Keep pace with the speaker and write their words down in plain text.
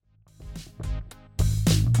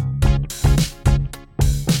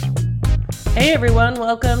Hey everyone,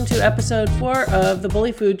 welcome to episode 4 of the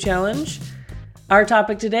Bully Food Challenge. Our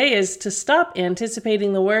topic today is to stop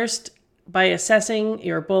anticipating the worst by assessing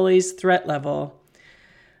your bully's threat level.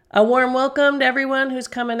 A warm welcome to everyone who's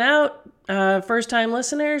coming out. First-time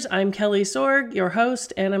listeners, I'm Kelly Sorg, your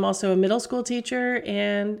host, and I'm also a middle school teacher.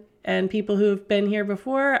 And people who've been here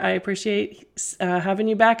before, I appreciate having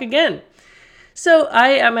you back again. So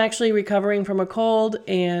I am actually recovering from a cold,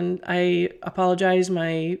 and I apologize.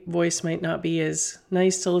 My voice might not be as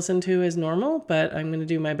nice to listen to as normal, but I'm going to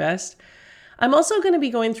do my best. I'm also going to be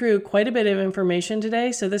going through quite a bit of information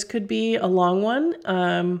today, so this could be a long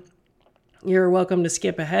one. You're welcome to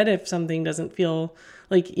skip ahead if something doesn't feel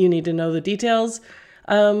like you need to know the details.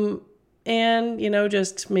 And,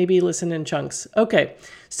 just maybe listen in chunks. Okay,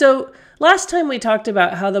 so last time we talked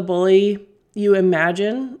about how the bully you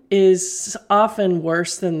imagine is often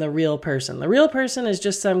worse than the real person. The real person is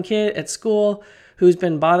just some kid at school who's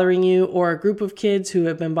been bothering you, or a group of kids who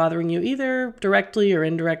have been bothering you either directly or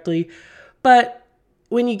indirectly. But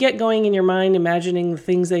when you get going in your mind, imagining the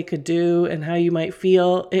things they could do and how you might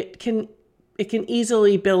feel, it can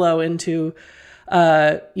easily billow into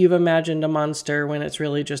you've imagined a monster when it's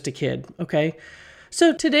really just a kid, okay?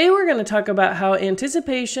 So today we're going to talk about how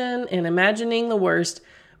anticipation and imagining the worst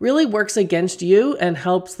really works against you and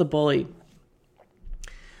helps the bully.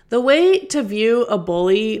 The way to view a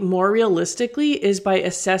bully more realistically is by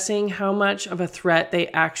assessing how much of a threat they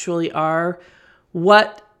actually are,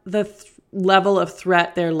 what the level of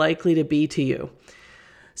threat they're likely to be to you.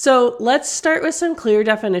 So let's start with some clear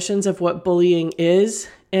definitions of what bullying is,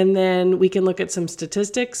 and then we can look at some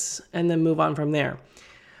statistics and then move on from there.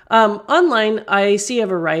 Online, I see a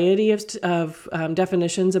variety of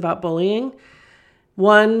definitions about bullying.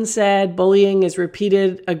 One said bullying is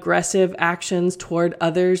repeated aggressive actions toward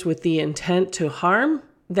others with the intent to harm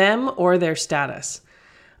them or their status.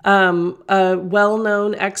 A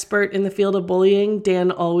well-known expert in the field of bullying, Dan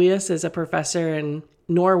Olweus, is a professor in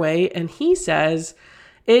Norway, and he says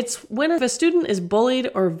it's when a student is bullied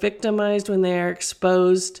or victimized when they are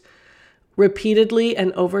exposed repeatedly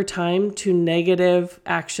and over time to negative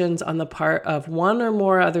actions on the part of one or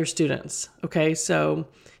more other students. Okay, so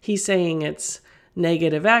he's saying it's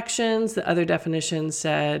negative actions. The other definition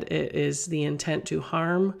said it is the intent to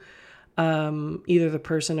harm either the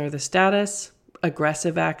person or the status,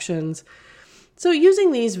 aggressive actions. So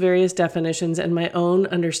using these various definitions and my own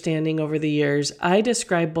understanding over the years, I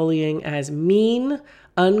describe bullying as mean,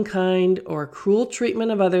 unkind, or cruel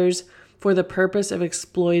treatment of others for the purpose of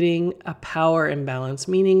exploiting a power imbalance,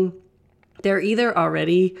 meaning they're either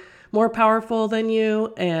already more powerful than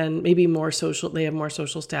you and maybe they have more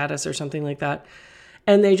social status or something like that.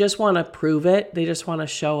 And they just want to prove it. They just want to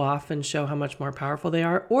show off and show how much more powerful they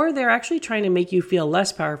are. Or they're actually trying to make you feel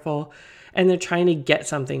less powerful and they're trying to get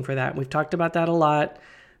something for that. We've talked about that a lot.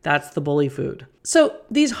 That's the bully food. So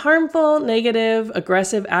these harmful, negative,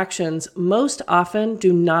 aggressive actions most often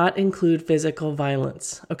do not include physical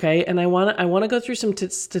violence. Okay. And I want to go through some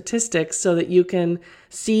statistics so that you can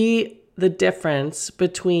see the difference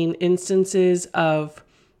between instances of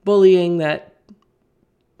bullying that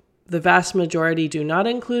the vast majority do not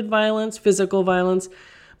include violence, physical violence,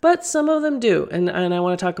 but some of them do. And I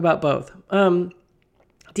want to talk about both.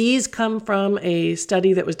 These come from a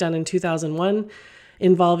study that was done in 2001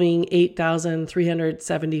 involving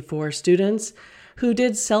 8,374 students who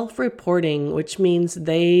did self-reporting, which means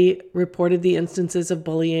they reported the instances of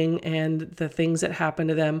bullying and the things that happened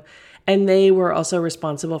to them. And they were also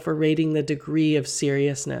responsible for rating the degree of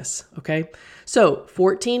seriousness, okay? So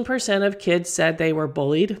 14% of kids said they were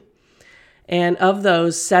bullied. And of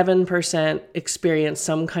those, 7% experienced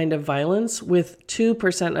some kind of violence, with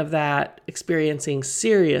 2% of that experiencing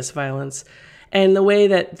serious violence. And the way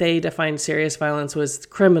that they defined serious violence was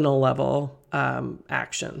criminal level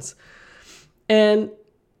actions. And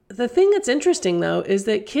the thing that's interesting, though, is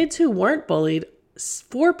that kids who weren't bullied,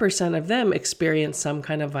 4% of them experienced some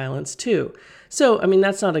kind of violence too. So,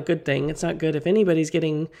 that's not a good thing. It's not good if anybody's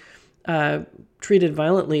getting treated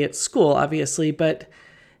violently at school, obviously.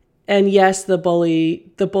 And yes, the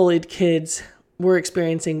bullied kids were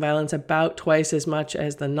experiencing violence about twice as much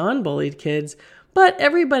as the non-bullied kids. But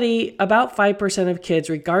everybody, about 5% of kids,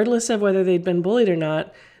 regardless of whether they'd been bullied or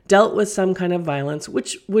not, dealt with some kind of violence,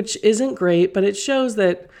 which isn't great, but it shows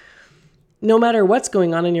that no matter what's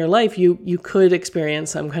going on in your life, you could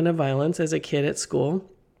experience some kind of violence as a kid at school.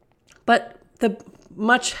 But the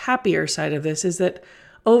much happier side of this is that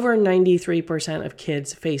over 93% of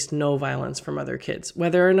kids faced no violence from other kids.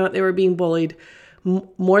 Whether or not they were being bullied,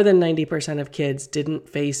 more than 90% of kids didn't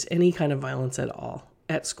face any kind of violence at all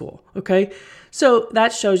at school, okay? So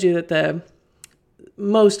that shows you that the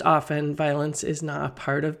most often violence is not a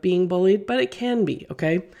part of being bullied, but it can be,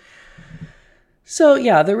 okay? So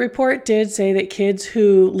yeah, the report did say that kids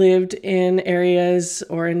who lived in areas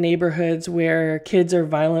or in neighborhoods where kids are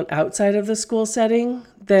violent outside of the school setting,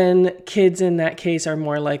 then kids in that case are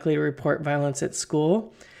more likely to report violence at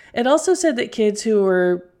school. It also said that kids who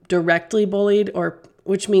were directly bullied, or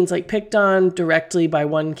which means like picked on directly by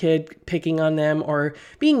one kid picking on them or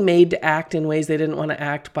being made to act in ways they didn't want to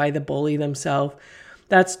act by the bully themselves,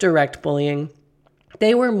 that's direct bullying.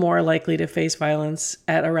 They were more likely to face violence,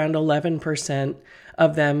 at around 11%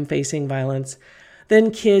 of them facing violence,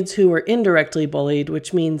 than kids who were indirectly bullied,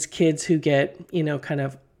 which means kids who get, kind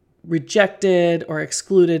of rejected or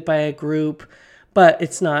excluded by a group, but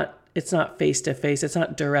it's not face to face. It's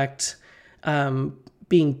not direct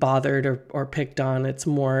being bothered or picked on. It's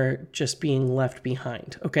more just being left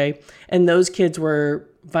behind. Okay. And those kids were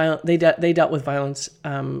violent. They dealt with violence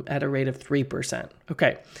at a rate of 3%.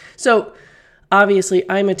 Okay. So obviously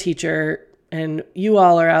I'm a teacher and you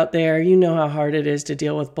all are out there. You know how hard it is to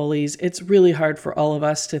deal with bullies. It's really hard for all of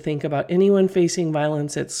us to think about anyone facing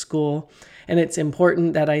violence at school. And it's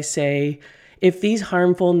important that I say, if these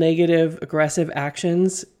harmful, negative, aggressive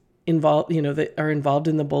actions that are involved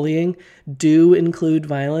in the bullying do include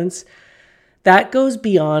violence, that goes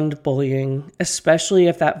beyond bullying, especially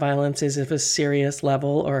if that violence is of a serious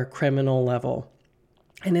level or a criminal level.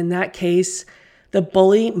 And in that case, the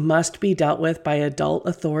bully must be dealt with by adult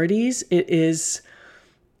authorities. It is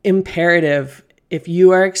imperative, if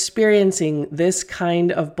you are experiencing this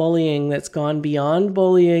kind of bullying that's gone beyond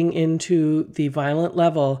bullying into the violent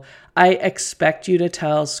level, I expect you to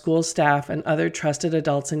tell school staff and other trusted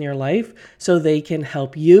adults in your life so they can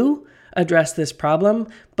help you address this problem.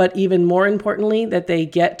 But even more importantly, that they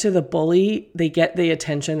get to the bully, they get the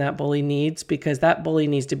attention that bully needs, because that bully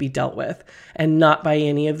needs to be dealt with and not by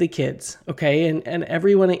any of the kids. Okay. And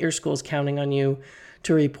everyone at your school is counting on you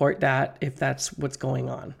to report that if that's what's going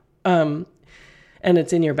on. And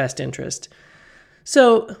it's in your best interest.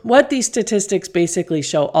 So what these statistics basically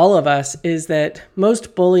show all of us is that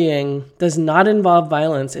most bullying does not involve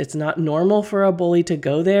violence. It's not normal for a bully to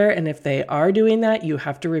go there. And if they are doing that, you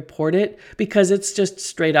have to report it, because it's just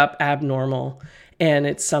straight up abnormal. And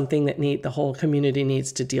it's something that the whole community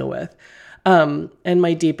needs to deal with. And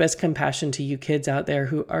my deepest compassion to you kids out there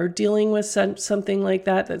who are dealing with something like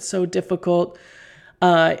that that's so difficult.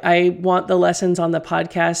 I want the lessons on the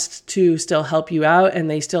podcast to still help you out, and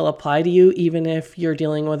they still apply to you, even if you're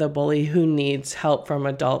dealing with a bully who needs help from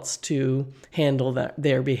adults to handle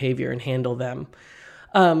their behavior and handle them.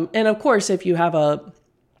 And of course, if you have a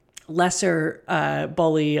lesser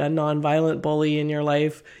bully, a nonviolent bully in your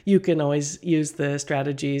life, you can always use the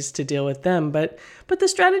strategies to deal with them. But the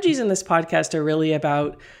strategies in this podcast are really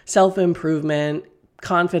about self-improvement,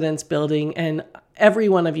 confidence building, and every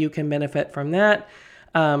one of you can benefit from that.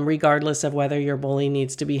 Regardless of whether your bully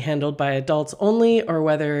needs to be handled by adults only or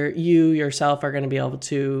whether you yourself are going to be able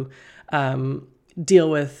to deal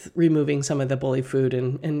with removing some of the bully food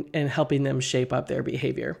and helping them shape up their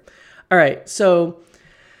behavior. All right, so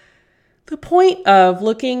the point of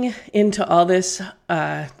looking into all this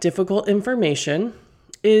difficult information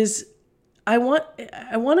is I want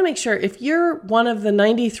to make sure, if you're one of the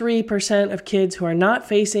 93% of kids who are not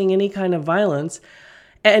facing any kind of violence,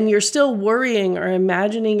 and you're still worrying or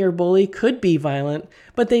imagining your bully could be violent,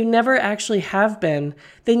 but they never actually have been,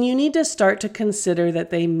 then you need to start to consider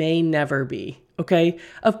that they may never be, okay?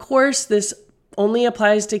 Of course, this only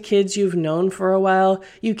applies to kids you've known for a while.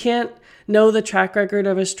 You can't know the track record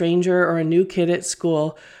of a stranger or a new kid at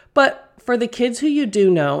school, but for the kids who you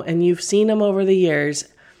do know and you've seen them over the years,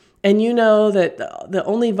 and you know that the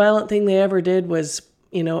only violent thing they ever did was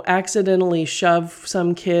accidentally shove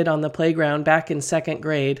some kid on the playground back in second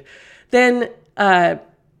grade, then,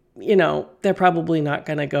 they're probably not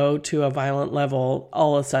going to go to a violent level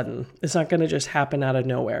all of a sudden. It's not going to just happen out of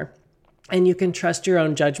nowhere. And you can trust your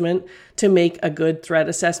own judgment to make a good threat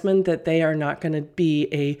assessment that they are not going to be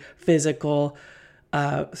a physical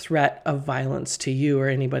threat of violence to you or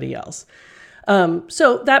anybody else.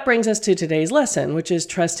 So that brings us to today's lesson, which is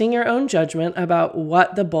trusting your own judgment about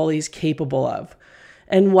what the bully's capable of.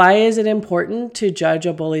 And why is it important to judge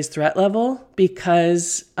a bully's threat level?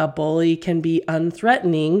 Because a bully can be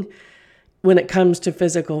unthreatening when it comes to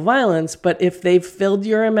physical violence, but if they've filled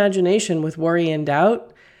your imagination with worry and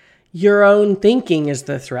doubt, your own thinking is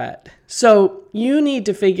the threat. So you need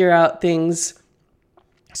to figure out things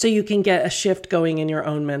so you can get a shift going in your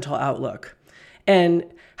own mental outlook. And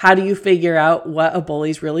how do you figure out what a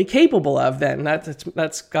bully's really capable of then?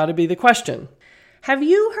 That's got to be the question. Have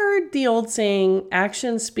you heard the old saying,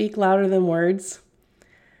 actions speak louder than words?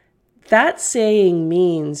 That saying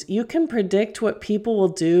means you can predict what people will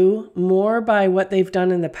do more by what they've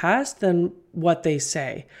done in the past than what they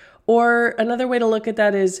say. Or another way to look at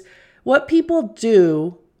that is what people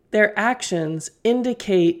do, their actions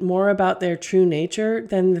indicate more about their true nature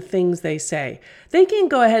than the things they say. They can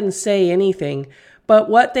go ahead and say anything, but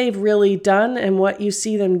what they've really done and what you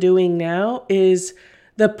see them doing now is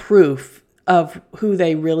the proof of who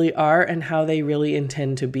they really are and how they really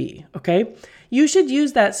intend to be, okay? You should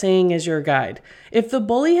use that saying as your guide. If the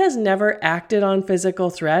bully has never acted on physical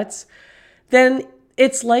threats, then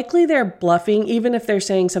it's likely they're bluffing, even if they're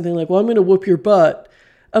saying something like, well, I'm going to whoop your butt.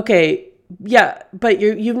 Okay, yeah, but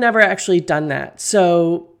you've never actually done that.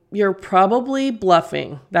 So you're probably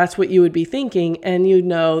bluffing. That's what you would be thinking. And you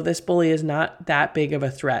know this bully is not that big of a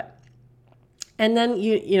threat. And then,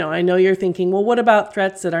 I know you're thinking, well, what about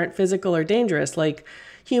threats that aren't physical or dangerous, like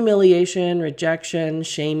humiliation, rejection,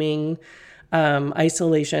 shaming,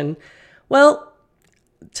 isolation? Well,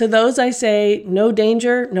 to those I say, no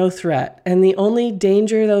danger, no threat. And the only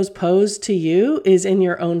danger those pose to you is in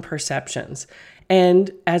your own perceptions.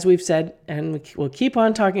 And as we've said, and we'll keep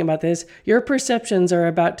on talking about this, your perceptions are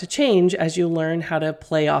about to change as you learn how to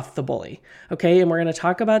play off the bully. Okay, and we're going to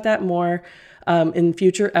talk about that more in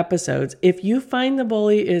future episodes. If you find the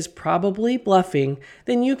bully is probably bluffing,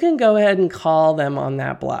 then you can go ahead and call them on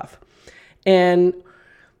that bluff. And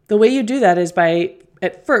the way you do that is by,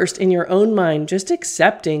 at first, in your own mind, just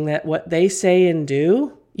accepting that what they say and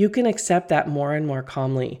do, you can accept that more and more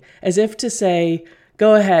calmly, as if to say,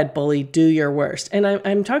 go ahead, bully, do your worst. And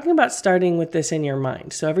I'm talking about starting with this in your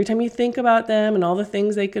mind. So every time you think about them and all the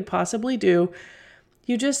things they could possibly do,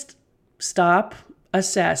 you just stop,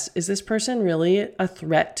 assess, is this person really a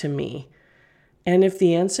threat to me? And if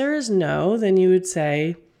the answer is no, then you would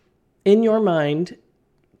say, in your mind,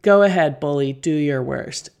 go ahead, bully, do your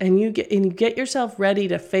worst. And you get yourself ready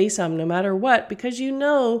to face them no matter what, because you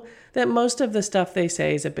know that most of the stuff they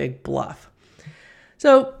say is a big bluff.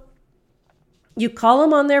 So you call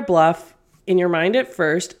them on their bluff in your mind at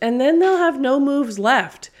first, and then they'll have no moves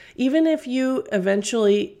left. Even if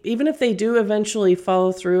they do eventually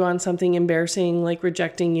follow through on something embarrassing like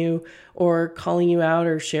rejecting you or calling you out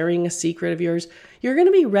or sharing a secret of yours, you're going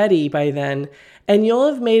to be ready by then. And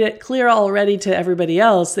you'll have made it clear already to everybody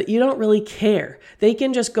else that you don't really care. They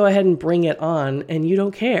can just go ahead and bring it on and you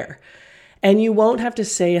don't care. And you won't have to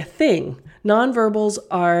say a thing. Nonverbals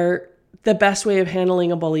are the best way of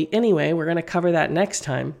handling a bully anyway. We're going to cover that next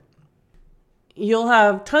time. You'll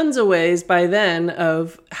have tons of ways by then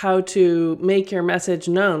of how to make your message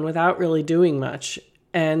known without really doing much.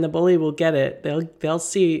 And the bully will get it. They'll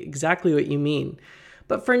see exactly what you mean.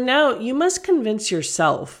 But for now, you must convince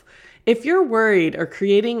yourself. If you're worried or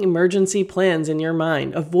creating emergency plans in your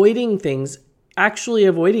mind, actually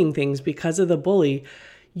avoiding things because of the bully,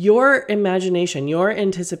 your imagination, your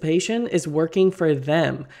anticipation is working for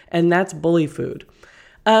them, and that's bully food.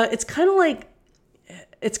 It's kind of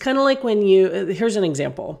like when here's an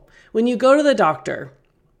example. When you go to the doctor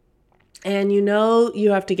and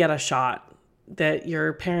you have to get a shot that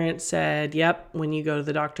your parents said, yep, when you go to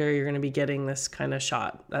the doctor, you're going to be getting this kind of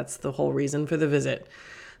shot. That's the whole reason for the visit.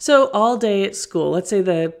 So all day at school, let's say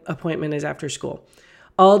the appointment is after school.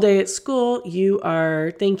 All day at school, you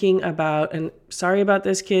are thinking about, and sorry about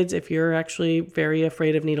this, kids, if you're actually very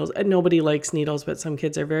afraid of needles. Nobody likes needles, but some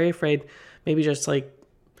kids are very afraid. Maybe just like,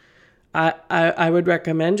 I would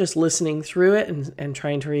recommend just listening through it and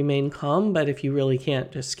trying to remain calm. But if you really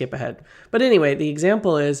can't, just skip ahead. But anyway, the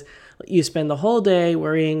example is you spend the whole day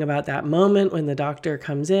worrying about that moment when the doctor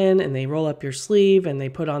comes in and they roll up your sleeve and they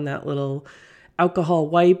put on that little alcohol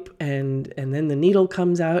wipe and then the needle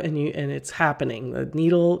comes out and it's happening. The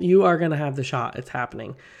needle, you are going to have the shot. It's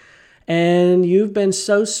happening. And you've been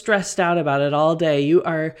so stressed out about it all day. You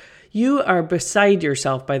are beside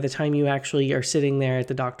yourself by the time you actually are sitting there at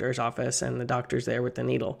the doctor's office and the doctor's there with the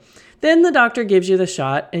needle. Then the doctor gives you the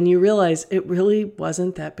shot and you realize it really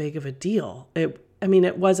wasn't that big of a deal. It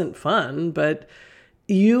wasn't fun, but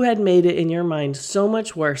you had made it in your mind so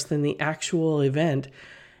much worse than the actual event.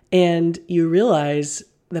 And you realize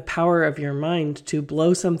the power of your mind to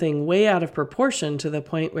blow something way out of proportion to the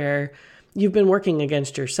point where you've been working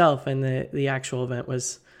against yourself and the actual event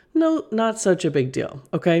was not such a big deal,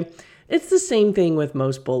 okay? It's the same thing with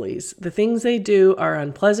most bullies. The things they do are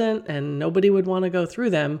unpleasant and nobody would want to go through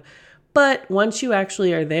them. But once you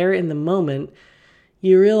actually are there in the moment,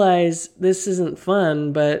 you realize this isn't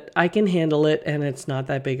fun, but I can handle it and it's not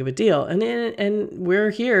that big of a deal. And we're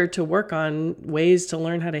here to work on ways to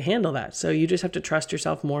learn how to handle that. So you just have to trust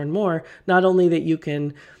yourself more and more, not only that you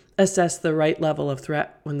can assess the right level of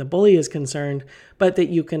threat when the bully is concerned, but that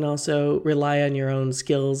you can also rely on your own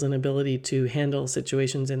skills and ability to handle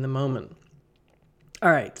situations in the moment.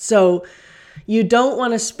 All right, so you don't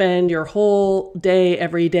want to spend your whole day,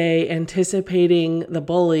 every day, anticipating the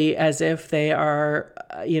bully as if they are,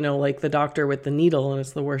 like the doctor with the needle and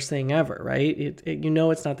it's the worst thing ever, right?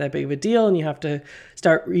 It's not that big of a deal, and you have to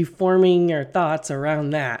start reforming your thoughts around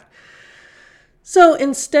that. So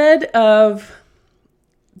instead of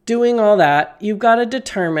doing all that, you've got to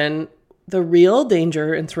determine the real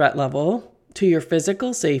danger and threat level to your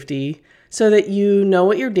physical safety so that you know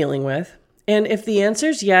what you're dealing with. And if the answer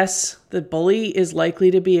is yes, the bully is likely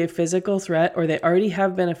to be a physical threat, or they already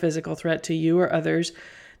have been a physical threat to you or others,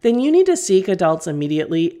 then you need to seek adults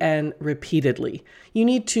immediately and repeatedly. You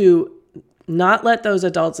need to not let those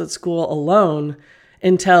adults at school alone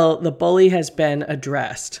until the bully has been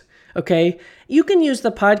addressed. Okay? You can use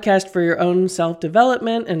the podcast for your own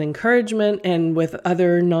self-development and encouragement, and with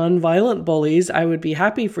other non-violent bullies, I would be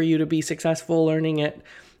happy for you to be successful learning it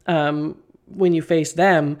when you face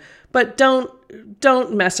them. But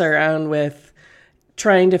don't mess around with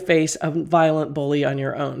trying to face a violent bully on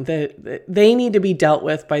your own. They need to be dealt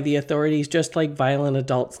with by the authorities just like violent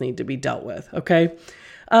adults need to be dealt with, okay?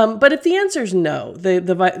 But if the answer is no,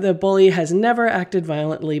 the bully has never acted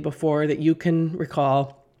violently before that you can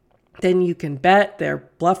recall, then you can bet they're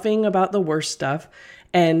bluffing about the worst stuff.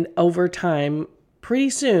 And over time, pretty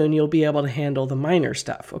soon, you'll be able to handle the minor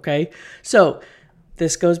stuff, okay? So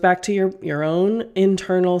this goes back to your own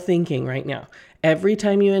internal thinking right now. Every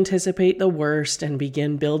time you anticipate the worst and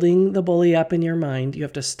begin building the bully up in your mind, you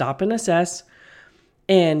have to stop and assess.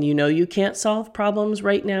 And you can't solve problems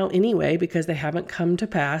right now anyway because they haven't come to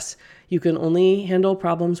pass. You can only handle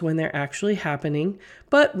problems when they're actually happening.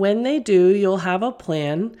 But when they do, you'll have a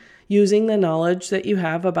plan using the knowledge that you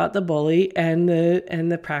have about the bully and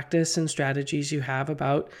the practice and strategies you have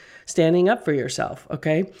about standing up for yourself,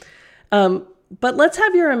 okay? But let's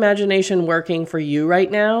have your imagination working for you right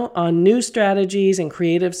now on new strategies and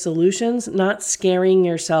creative solutions, not scaring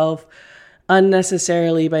yourself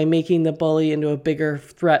unnecessarily by making the bully into a bigger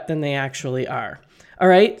threat than they actually are. All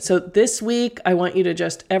right, so this week, I want you to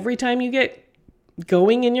just, every time you get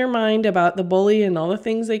going in your mind about the bully and all the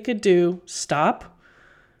things they could do, stop,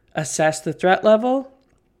 assess the threat level,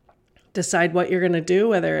 decide what you're going to do,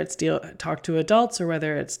 whether it's talk to adults or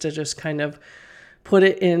whether it's to just kind of put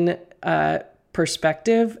it in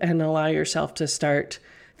perspective and allow yourself to start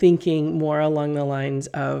thinking more along the lines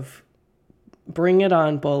of bring it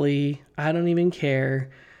on, bully. I don't even care.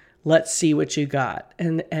 Let's see what you got.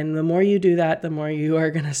 And the more you do that, the more you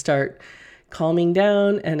are going to start calming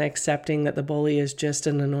down and accepting that the bully is just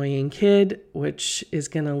an annoying kid, which is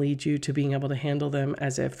going to lead you to being able to handle them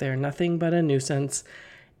as if they're nothing but a nuisance.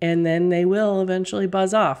 And then they will eventually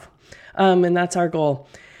buzz off. And that's our goal.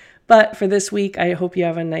 But for this week, I hope you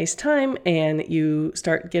have a nice time and you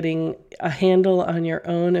start getting a handle on your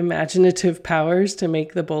own imaginative powers to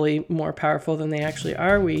make the bully more powerful than they actually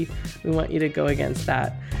are. We want you to go against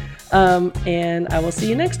that. And I will see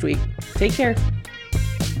you next week. Take care.